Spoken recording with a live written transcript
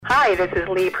Hi, this is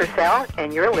Lee Purcell,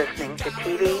 and you're listening to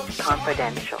TV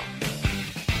Confidential.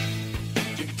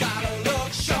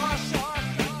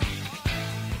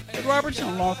 Ed Robertson,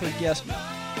 along with guest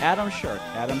Adam Sharp.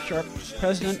 Adam Sharp,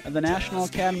 president of the National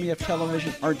Academy of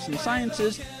Television Arts and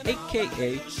Sciences,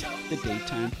 a.k.a. the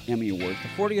Daytime Emmy Awards.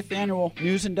 The 40th Annual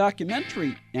News and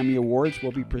Documentary Emmy Awards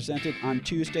will be presented on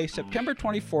Tuesday, September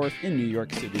 24th in New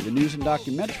York City. The News and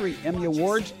Documentary Emmy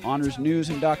Awards honors news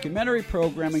and documentary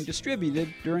programming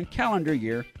distributed during calendar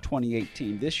year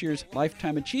 2018. This year's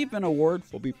Lifetime Achievement Award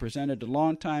will be presented to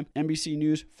longtime NBC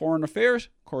News Foreign Affairs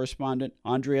correspondent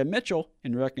Andrea Mitchell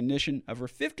in recognition of her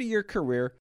 50-year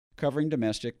career covering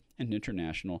domestic and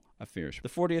international affairs. The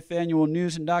 40th Annual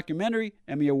News and Documentary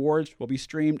Emmy Awards will be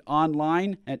streamed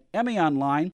online at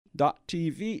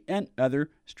emmyonline.tv and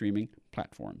other streaming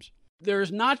platforms.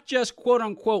 There's not just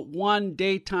quote-unquote one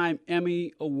Daytime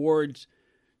Emmy Awards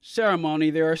ceremony.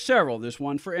 There are several. There's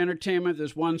one for entertainment,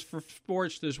 there's one for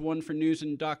sports, there's one for news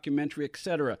and documentary,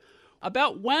 etc.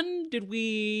 About when did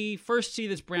we first see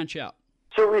this branch out?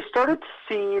 So we started to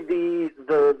see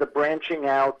the branching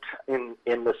out in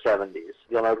the 70s.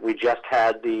 You know, we just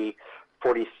had the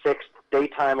 46th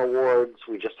Daytime Awards,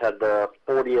 we just had the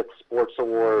 40th Sports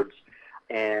Awards,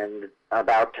 and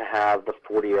about to have the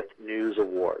 40th News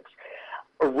Awards.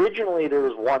 Originally, there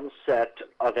was one set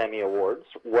of Emmy Awards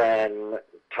when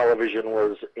television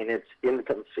was in its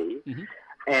infancy. Mm-hmm.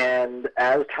 And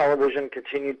as television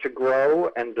continued to grow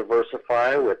and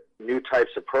diversify with new types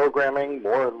of programming,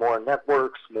 more and more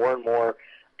networks, more and more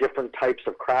different types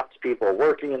of craftspeople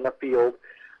working in the field,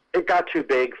 it got too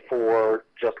big for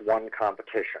just one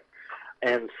competition.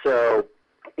 And so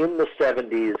in the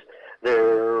 70s,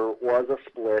 there was a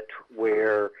split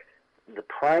where the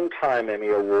Primetime Emmy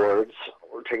Awards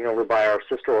were taken over by our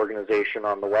sister organization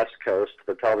on the West Coast,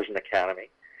 the Television Academy.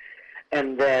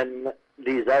 And then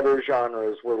these other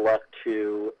genres were left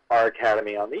to our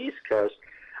academy on the East Coast,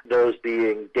 those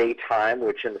being daytime,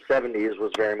 which in the 70s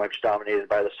was very much dominated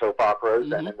by the soap operas,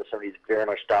 mm-hmm. and in the 70s very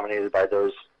much dominated by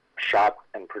those shot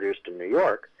and produced in New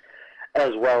York,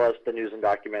 as well as the news and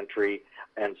documentary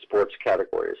and sports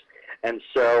categories. And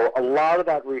so a lot of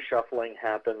that reshuffling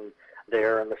happened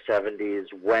there in the 70s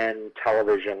when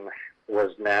television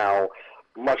was now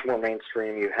much more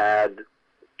mainstream. You had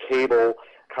cable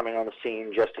coming on the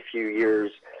scene just a few years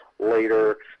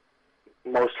later.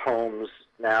 Most homes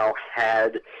now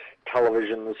had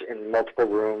televisions in multiple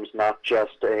rooms, not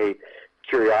just a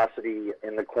curiosity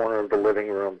in the corner of the living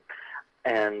room.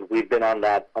 And we've been on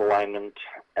that alignment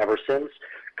ever since,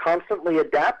 constantly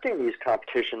adapting these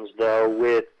competitions, though,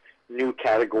 with new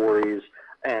categories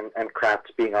and crafts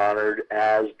being honored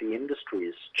as the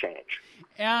industries change.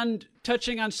 And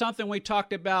touching on something we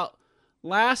talked about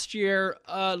last year,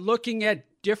 looking at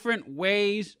different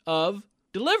ways of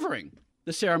delivering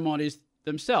the ceremonies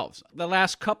themselves. The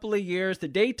last couple of years, the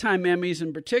Daytime Emmys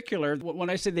in particular, when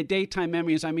I say the Daytime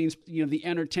Emmys, I mean, you know, the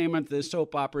entertainment, the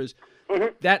soap operas,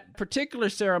 mm-hmm. that particular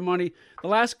ceremony, the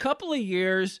last couple of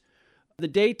years, the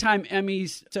Daytime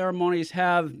Emmys ceremonies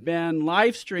have been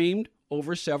live streamed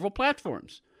over several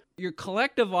platforms. Your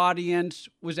collective audience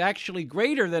was actually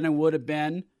greater than it would have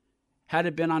been had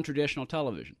it been on traditional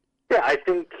television. Yeah, I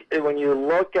think when you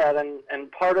look at it,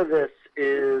 and part of this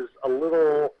is a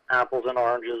little apples and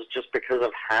oranges just because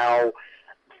of how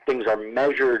things are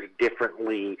measured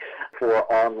differently for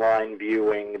online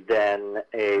viewing than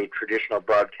a traditional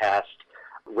broadcast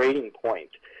rating point.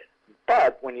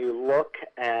 But when you look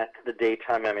at the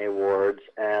Daytime Emmy Awards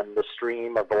and the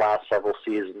stream of the last several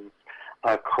seasons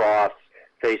across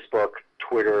Facebook,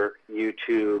 Twitter,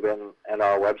 YouTube, and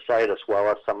our website, as well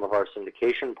as some of our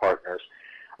syndication partners,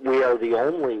 we are the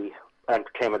only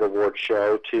entertainment award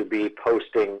show to be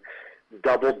posting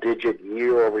double-digit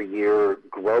year-over-year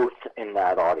growth in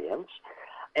that audience.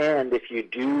 And if you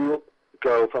do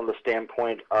go from the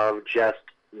standpoint of just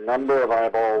number of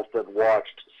eyeballs that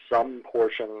watched some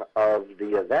portion of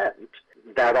the event,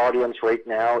 that audience right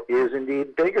now is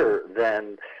indeed bigger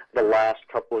than the last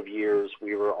couple of years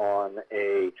we were on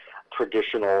a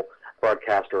traditional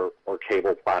broadcast or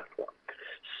cable platform.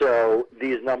 So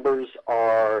these numbers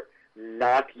are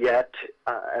not yet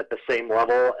at the same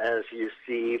level as you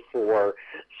see for,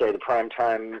 say, the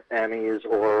Primetime Emmys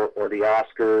or the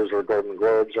Oscars or Golden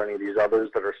Globes or any of these others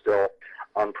that are still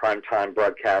on primetime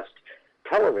broadcast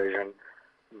television,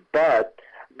 but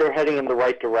they're heading in the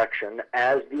right direction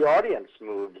as the audience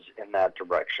moves in that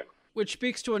direction. Which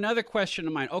speaks to another question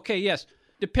of mine. Okay, yes,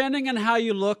 depending on how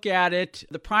you look at it,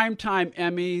 the Primetime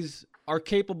Emmys are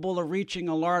capable of reaching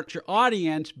a larger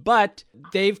audience, but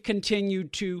they've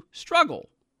continued to struggle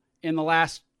in the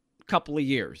last couple of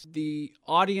years. The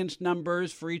audience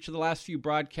numbers for each of the last few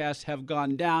broadcasts have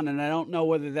gone down, and I don't know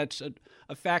whether that's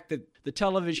a fact that the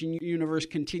television universe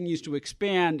continues to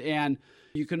expand and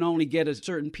you can only get a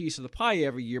certain piece of the pie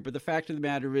every year, but the fact of the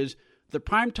matter is the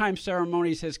primetime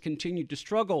ceremonies has continued to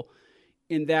struggle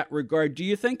in that regard. Do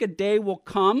you think a day will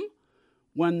come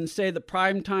when, say, the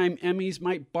primetime Emmys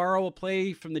might borrow a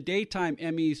play from the daytime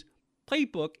Emmys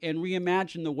playbook and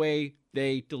reimagine the way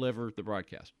they deliver the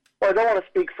broadcast? Well, I don't want to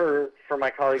speak for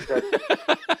my colleagues at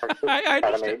I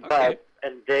understand. Okay.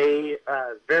 And they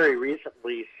very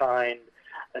recently signed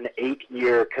an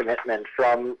 8-year commitment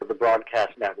from the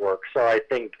broadcast network. So I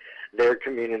think their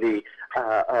community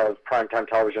of primetime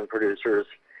television producers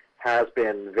has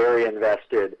been very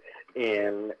invested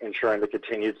in ensuring the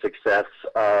continued success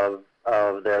of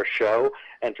their show.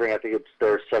 Entering, I think it's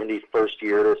their 71st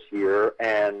year this year,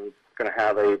 and going to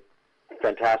have a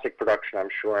fantastic production, I'm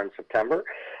sure, in September.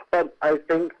 But I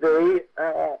think they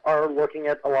are looking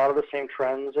at a lot of the same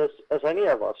trends as any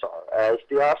of us are, as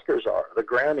the Oscars are, the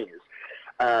Grammys.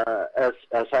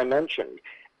 As I mentioned,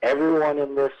 everyone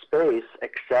in this space,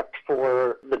 except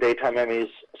for the daytime Emmys,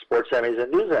 sports Emmys,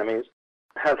 and news Emmys,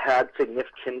 have had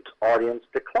significant audience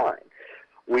decline.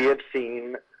 We have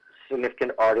seen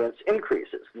significant audience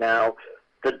increases. Now,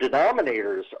 the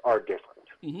denominators are different.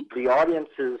 Mm-hmm. The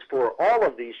audiences for all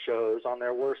of these shows on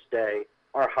their worst day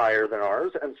are higher than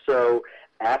ours, and so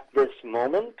at this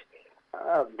moment,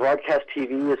 broadcast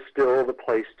TV is still the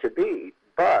place to be.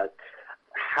 But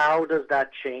how does that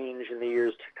change in the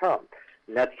years to come?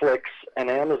 Netflix and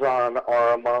Amazon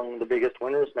are among the biggest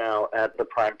winners now at the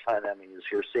primetime Emmys.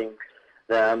 You're seeing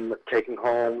them taking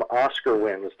home Oscar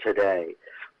wins today.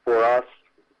 For us,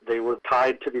 they were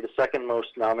tied to be the second most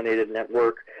nominated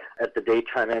network at the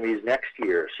daytime Emmys next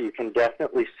year. So you can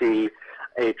definitely see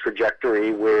a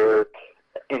trajectory where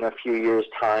in a few years'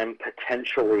 time,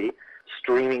 potentially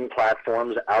streaming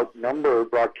platforms outnumber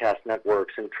broadcast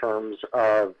networks in terms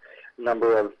of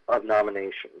number of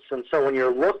nominations. And so when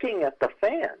you're looking at the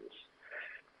fans,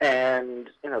 and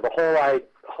the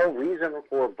whole reason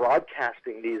for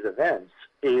broadcasting these events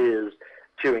is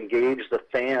to engage the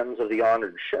fans of the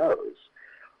honored shows.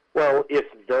 Well, if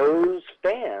those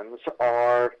fans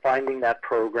are finding that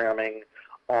programming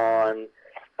on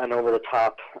an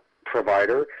over-the-top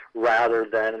provider rather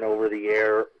than an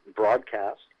over-the-air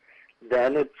broadcast,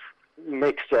 then it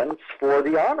makes sense for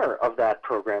the honor of that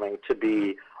programming to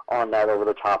be on that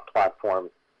over-the-top platform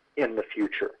in the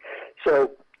future.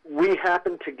 So we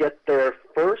happened to get there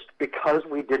first because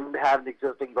we didn't have an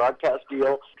existing broadcast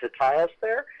deal to tie us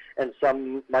there. And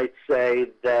some might say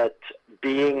that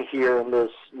being here in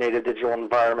this native digital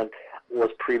environment was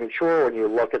premature when you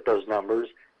look at those numbers,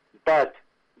 but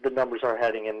the numbers are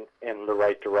heading in the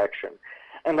right direction.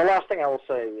 And the last thing I will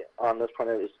say on this point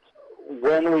is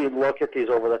when we look at these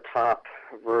over-the-top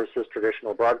versus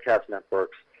traditional broadcast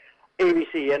networks,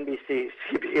 ABC, NBC,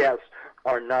 CBS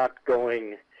are not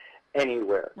going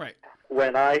anywhere. Right.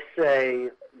 When I say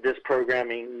this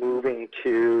programming moving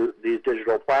to these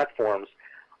digital platforms,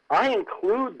 I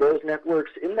include those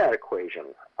networks in that equation.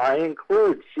 I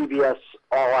include CBS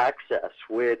All Access,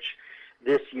 which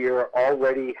this year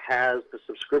already has the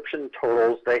subscription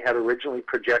totals they had originally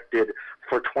projected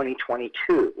for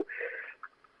 2022.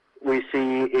 We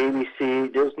see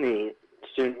ABC, Disney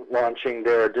soon launching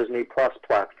their Disney Plus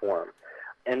platform,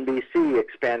 NBC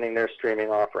expanding their streaming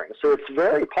offerings. So it's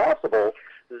very possible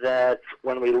that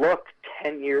when we look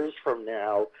 10 years from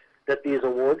now, that these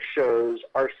award shows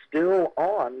are still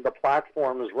on the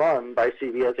platforms run by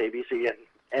CBS, ABC,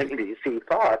 and NBC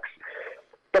Fox,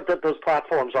 but that those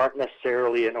platforms aren't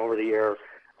necessarily an over-the-air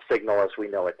signal as we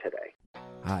know it today.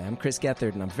 Hi, I'm Chris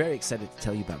Gethard, and I'm very excited to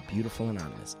tell you about Beautiful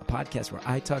Anonymous, a podcast where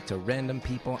I talk to random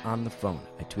people on the phone.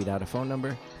 I tweet out a phone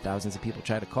number, thousands of people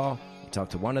try to call, we talk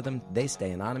to one of them, they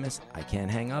stay anonymous, I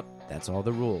can't hang up, that's all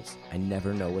the rules. I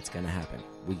never know what's going to happen.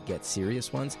 We get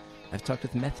serious ones. I've talked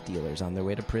with meth dealers on their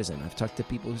way to prison. I've talked to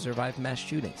people who survived mass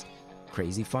shootings.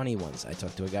 Crazy funny ones. I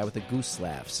talked to a guy with a goose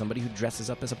laugh, somebody who dresses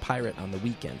up as a pirate on the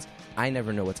weekends. I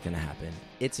never know what's going to happen.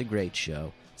 It's a great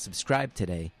show. Subscribe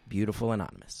today, Beautiful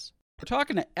Anonymous. We're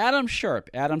talking to Adam Sharp.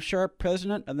 Adam Sharp,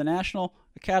 president of the National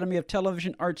Academy of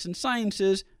Television Arts and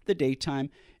Sciences, the Daytime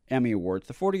Emmy Awards.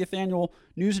 The 40th Annual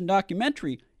News and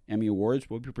Documentary Emmy Awards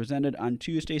will be presented on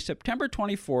Tuesday, September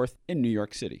 24th in New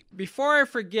York City. Before I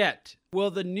forget,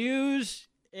 will the news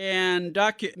and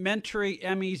documentary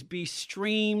Emmys be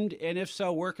streamed? And if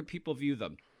so, where can people view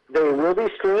them? They will be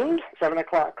streamed 7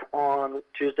 o'clock on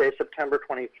Tuesday, September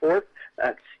 24th.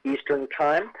 That's Eastern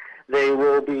Time. They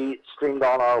will be streamed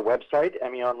on our website,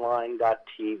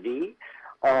 emmyonline.tv,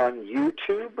 on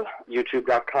YouTube,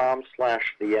 youtube.com/The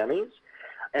Emmys,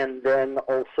 and then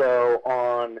also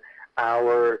on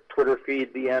our Twitter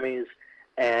feed, The Emmys,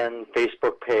 and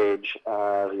Facebook page,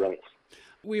 The Emmys.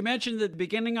 We mentioned at the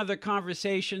beginning of the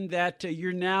conversation that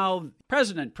you're now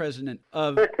president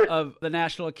of the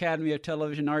National Academy of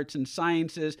Television Arts and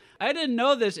Sciences. I didn't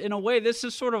know this. In a way, this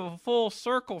is sort of a full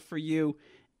circle for you,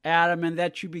 Adam, and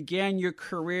that you began your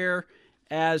career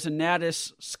as a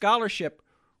Natus Scholarship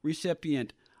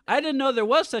recipient. I didn't know there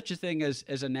was such a thing as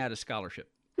a Natus Scholarship.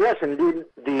 Yes, indeed.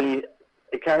 The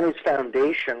Academy's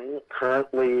foundation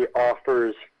currently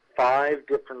offers 5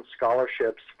 different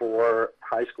scholarships for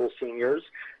high school seniors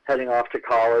heading off to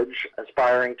college,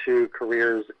 aspiring to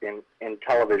careers in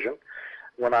television.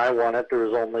 When I won it, there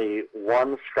was only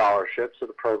 1 scholarship, so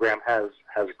the program has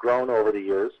grown over the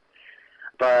years.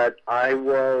 But I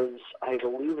was, I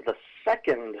believe, the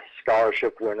 2nd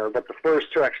scholarship winner, but the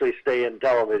first to actually stay in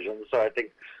television. So I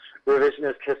think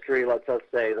revisionist history lets us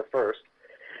say the first.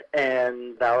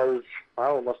 And that was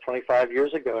almost 25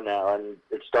 years ago now, and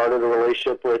it started a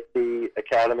relationship with the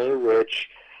Academy, which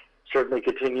certainly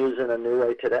continues in a new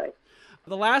way today.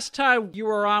 The last time you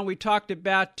were on, we talked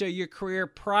about your career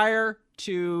prior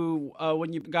to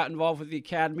when you got involved with the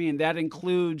Academy, and that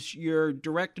includes your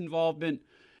direct involvement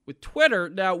with Twitter.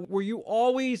 Now, were you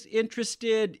always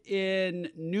interested in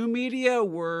new media?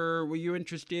 Were you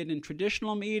interested in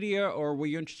traditional media, or were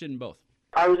you interested in both?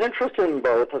 I was interested in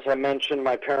both. As I mentioned,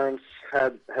 my parents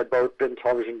had both been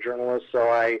television journalists, so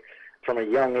I, from a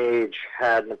young age,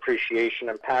 had an appreciation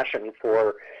and passion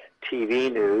for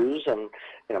TV news. And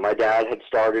my dad had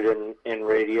started in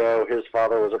radio. His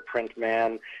father was a print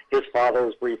man. His father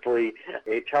was briefly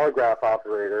a telegraph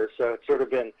operator. So it's sort of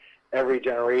been every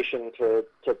generation to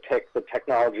pick the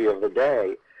technology of the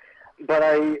day. But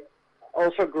I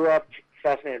also grew up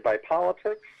fascinated by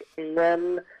politics and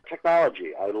then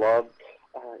technology. I loved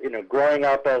growing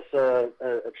up as a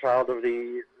child of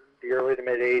the early to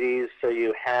mid-'80s, so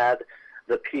you had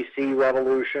the PC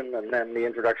revolution and then the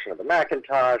introduction of the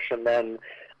Macintosh, and then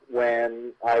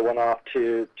when I went off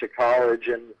to college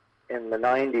in the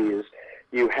 90s,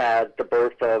 you had the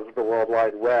birth of the World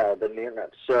Wide Web and the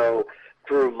Internet. So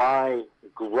through my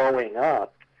growing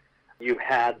up, you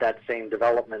had that same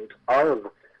development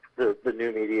of the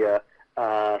new media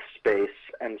space,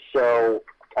 and so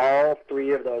all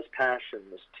 3 of those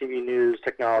passions, TV news,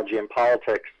 technology, and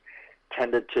politics,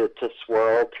 tended to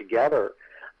swirl together.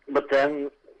 But then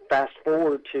fast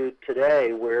forward to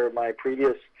today, where my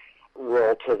previous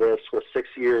role to this was 6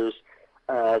 years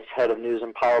as head of news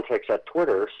and politics at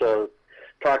Twitter. So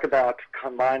talk about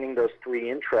combining those 3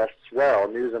 interests well,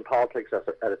 news and politics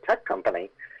at a tech company.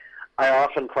 I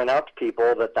often point out to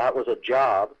people that was a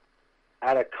job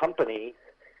at a company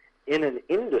in an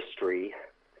industry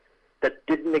that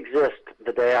didn't exist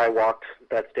the day I walked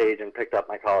that stage and picked up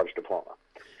my college diploma.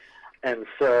 And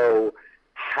so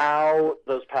how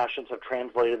those passions have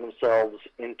translated themselves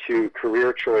into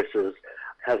career choices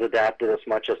has adapted as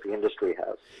much as the industry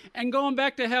has. And going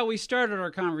back to how we started our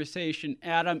conversation,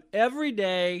 Adam, every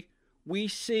day we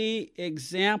see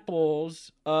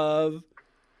examples of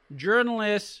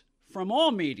journalists from all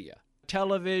media,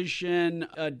 television,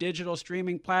 digital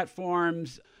streaming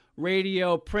platforms,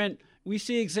 radio, print. We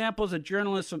see examples of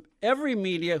journalists from every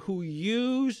media who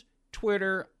use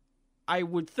Twitter, I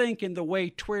would think, in the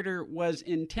way Twitter was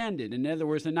intended. In other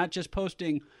words, they're not just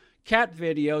posting cat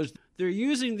videos. They're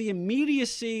using the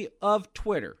immediacy of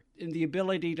Twitter and the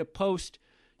ability to post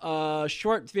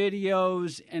short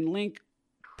videos and link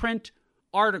print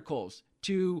articles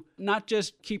to not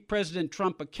just keep President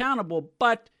Trump accountable,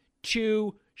 but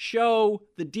to show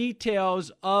the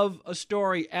details of a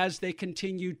story as they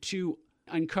continue to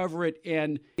uncover it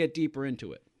and get deeper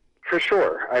into it. For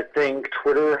sure. I think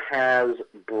Twitter has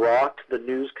brought the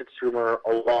news consumer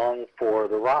along for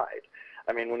the ride.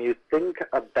 I mean, when you think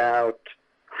about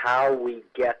how we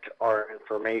get our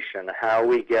information, how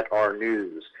we get our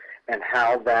news, and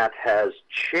how that has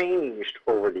changed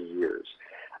over the years,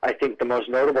 I think the most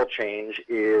notable change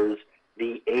is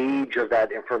the age of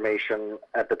that information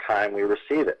at the time we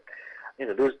receive it.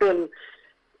 There's been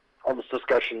all this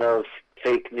discussion of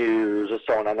fake news and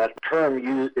so on, and that term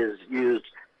is used,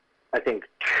 I think,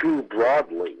 too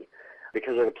broadly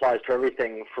because it applies to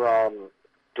everything from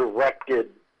directed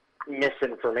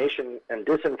misinformation and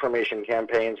disinformation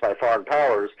campaigns by foreign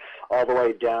powers all the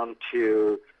way down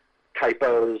to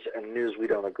typos and news we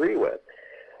don't agree with.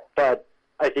 But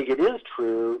I think it is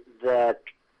true that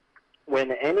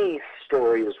when any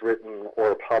story is written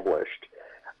or published,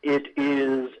 it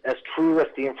is as true as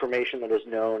the information that is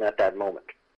known at that moment.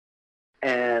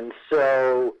 And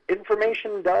so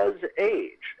information does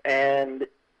age. And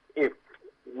if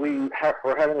we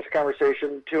were having this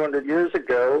conversation 200 years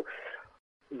ago,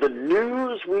 the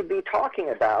news we'd be talking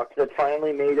about that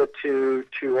finally made it to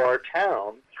our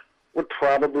town would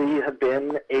probably have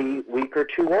been a week or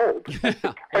two old.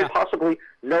 Quite possibly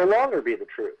no longer be the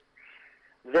truth.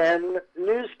 Then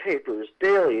newspapers,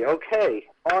 daily, okay,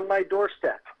 on my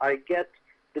doorstep, I get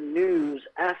the news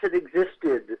as it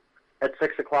existed at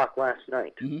 6 o'clock last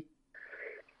night. Mm-hmm.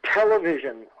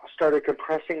 Television started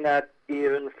compressing that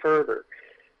even further.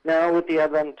 Now with the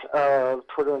advent of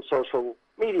Twitter and social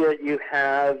media, you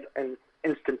have an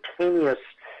instantaneous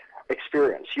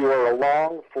experience. You are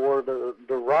along for the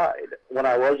ride. When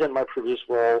I was in my previous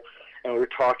role and we were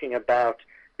talking about,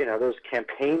 those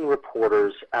campaign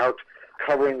reporters out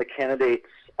covering the candidates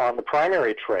on the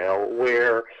primary trail,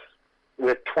 where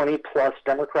with 20-plus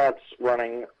Democrats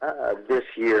running this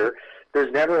year,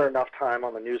 there's never enough time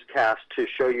on the newscast to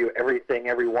show you everything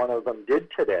every one of them did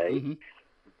today. Mm-hmm.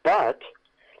 But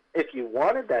if you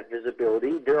wanted that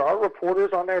visibility, there are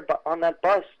reporters on that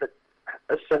bus that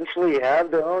essentially have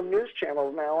their own news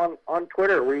channels now on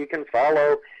Twitter, where you can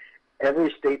follow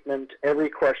every statement, every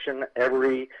question,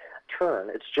 every turn.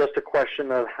 It's just a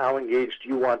question of how engaged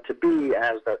you want to be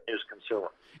as that news consumer.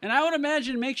 And I would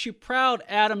imagine it makes you proud,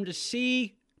 Adam, to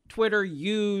see Twitter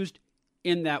used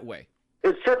in that way.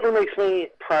 It certainly makes me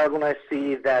proud when I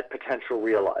see that potential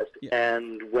realized. Yeah.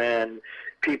 And when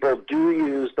people do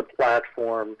use the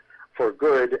platform for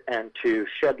good and to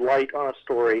shed light on a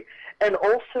story, and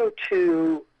also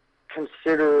to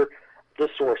consider the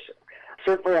sourcing.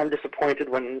 Certainly I'm disappointed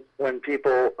when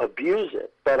people abuse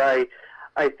it, but I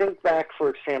think back, for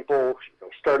example,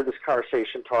 started this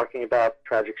conversation talking about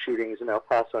tragic shootings in El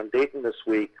Paso and Dayton this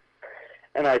week,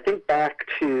 and I think back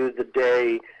to the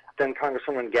day then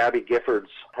Congresswoman Gabby Giffords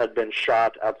had been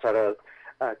shot outside a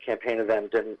campaign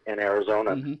event in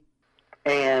Arizona. Mm-hmm.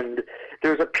 And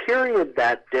there was a period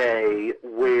that day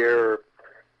where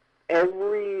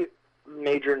every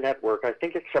major network, I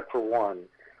think except for one,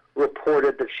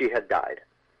 reported that she had died.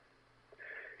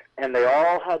 And they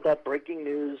all had that breaking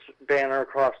news banner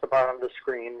across the bottom of the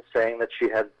screen saying that she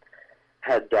had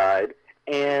died.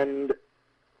 And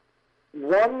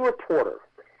one reporter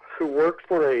who worked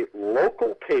for a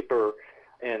local paper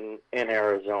in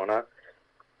Arizona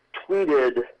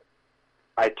tweeted,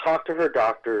 "I talked to her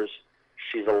doctors,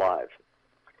 she's alive."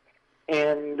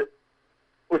 And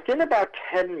within about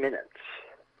 10 minutes,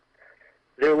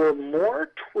 there were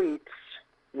more tweets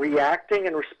reacting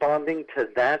and responding to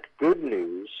that good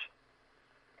news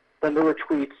than there were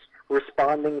tweets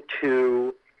responding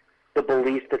to the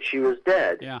belief that she was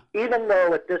dead. Yeah. Even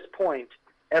though at this point,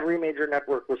 every major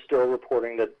network was still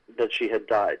reporting that she had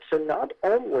died. So not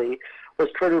only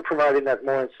was Twitter providing that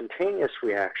more instantaneous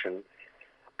reaction,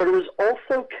 but it was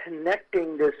also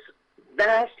connecting this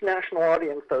vast national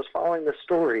audience that was following the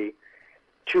story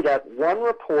to that one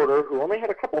reporter who only had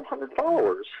a couple of hundred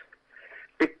followers,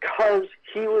 because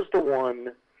he was the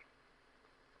one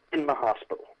in the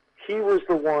hospital. He was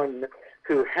the one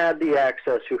who had the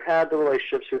access, who had the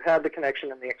relationships, who had the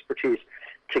connection and the expertise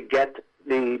to get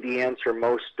the answer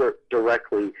most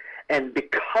directly. And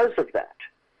because of that,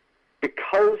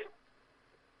 because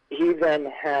he then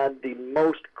had the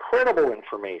most credible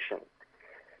information,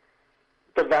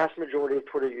 the vast majority of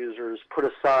Twitter users put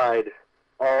aside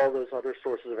all those other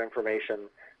sources of information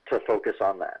to focus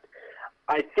on that.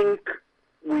 I think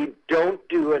we don't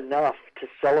do enough to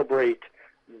celebrate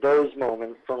those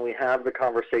moments when we have the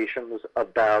conversations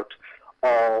about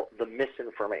all the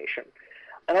misinformation.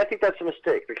 And I think that's a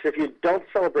mistake, because if you don't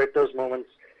celebrate those moments,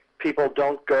 people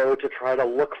don't go to try to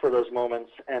look for those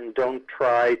moments and don't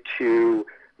try to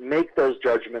make those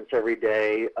judgments every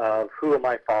day of who am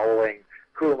I following,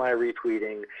 who am I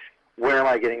retweeting, where am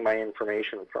I getting my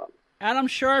information from. Adam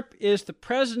Sharp is the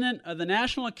president of the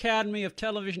National Academy of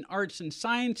Television Arts and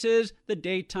Sciences, the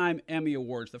Daytime Emmy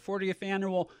Awards. The 40th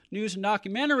Annual News and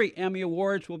Documentary Emmy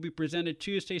Awards will be presented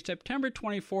Tuesday, September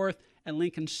 24th at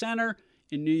Lincoln Center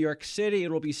in New York City.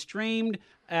 It will be streamed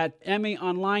at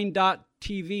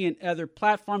emmyonline.tv and other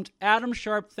platforms. Adam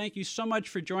Sharp, thank you so much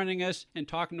for joining us and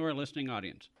talking to our listening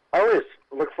audience. Always.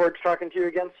 Look forward to talking to you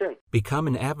again soon. Become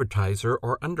an advertiser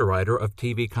or underwriter of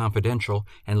TV Confidential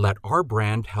and let our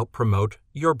brand help promote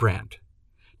your brand.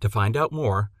 To find out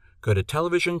more, go to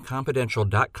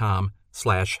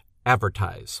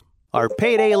televisionconfidential.com/advertise. Are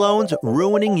payday loans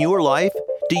ruining your life?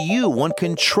 Do you want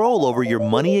control over your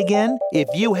money again? If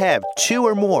you have 2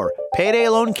 or more payday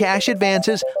loan cash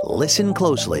advances, listen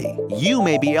closely. You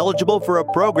may be eligible for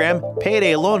a program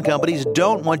payday loan companies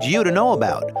don't want you to know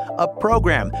about. a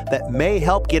program that may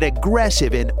help get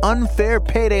aggressive and unfair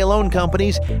payday loan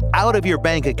companies out of your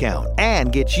bank account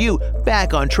and get you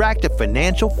back on track to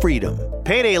financial freedom.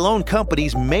 Payday loan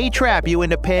companies may trap you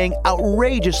into paying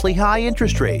outrageously high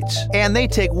interest rates, and they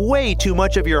take way too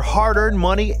much of your hard-earned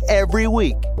money every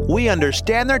week. We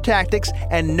understand their tactics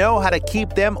and know how to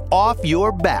keep them off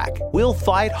your back. We'll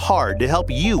fight hard to help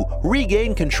you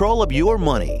regain control of your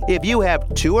money. If you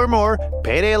have 2 or more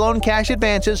payday loan cash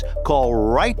advances, call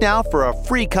right now for a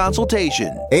free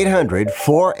consultation.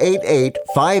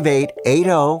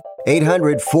 800-488-5880.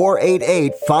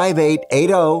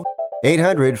 800-488-5880.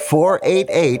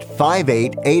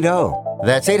 800-488-5880.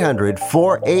 That's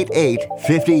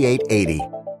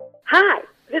 800-488-5880. Hi,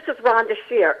 this is Rhonda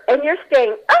Shear, and you're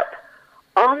staying up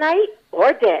all night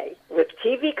or day with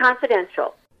TV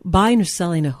Confidential. Buying or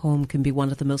selling a home can be one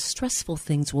of the most stressful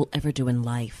things we'll ever do in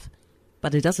life,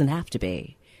 but it doesn't have to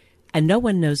be. And no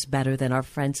one knows better than our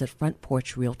friends at Front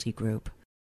Porch Realty Group.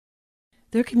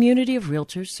 They're a community of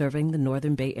realtors serving the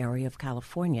Northern Bay Area of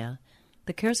California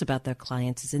that cares about their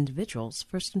clients as individuals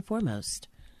first and foremost.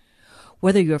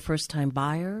 Whether you're a first-time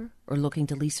buyer or looking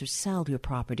to lease or sell your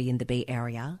property in the Bay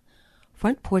Area,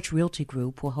 Front Porch Realty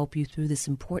Group will help you through this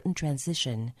important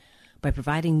transition by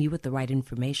providing you with the right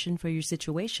information for your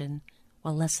situation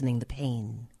while lessening the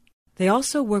pain. They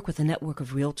also work with a network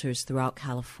of realtors throughout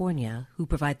California who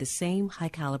provide the same high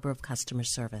caliber of customer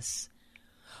service.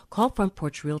 Call Front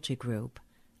Porch Realty Group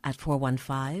at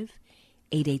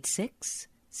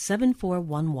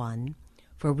 415-886-7411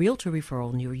 for a realtor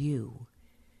referral near you.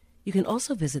 You can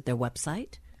also visit their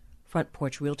website,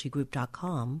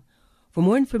 frontporchrealtygroup.com, for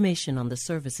more information on the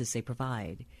services they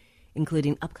provide,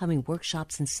 including upcoming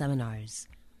workshops and seminars.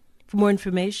 For more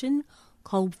information,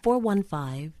 call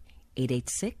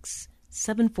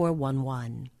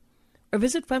 415-886-7411 or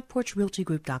visit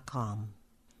frontporchrealtygroup.com.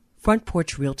 Front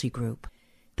Porch Realty Group.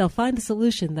 They'll find the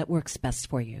solution that works best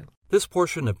for you. This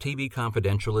portion of TV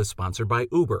Confidential is sponsored by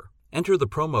Uber. Enter the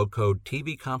promo code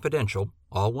TV Confidential,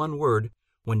 all one word,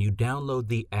 when you download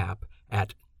the app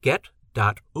at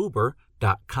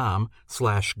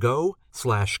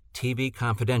get.uber.com/go/TV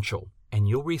Confidential, and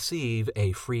you'll receive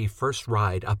a free first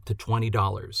ride up to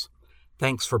 $20.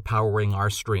 Thanks for powering our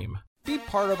stream. Be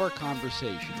part of our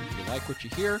conversation. If you like what you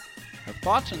hear, have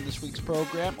thoughts on this week's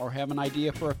program, or have an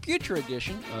idea for a future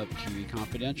edition of TV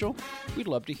Confidential, we'd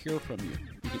love to hear from you.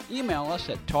 You can email us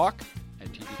at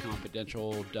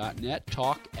talk@tvconfidential.net,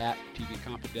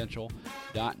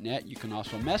 talk@tvconfidential.net. You can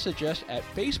also message us at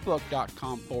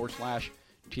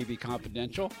facebook.com/TV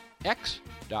Confidential,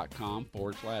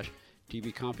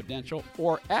 x.com/TV Confidential,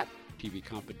 or at TV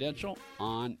Confidential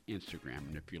on Instagram.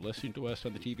 And if you're listening to us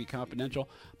on the TV Confidential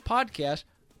podcast,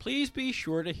 please be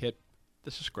sure to hit the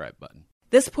subscribe button.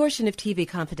 This portion of TV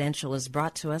Confidential is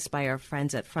brought to us by our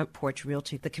friends at Front Porch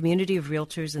Realty, the community of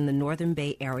realtors in the Northern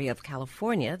Bay Area of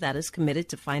California that is committed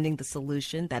to finding the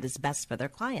solution that is best for their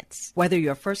clients. Whether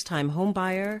you're a first-time home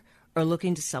buyer or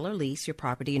looking to sell or lease your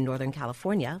property in Northern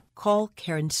California, call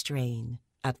Karen Strain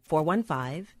at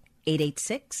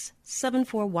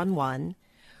 415-886-7411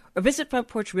 or visit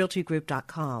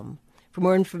frontporchrealtygroup.com for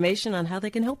more information on how they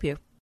can help you.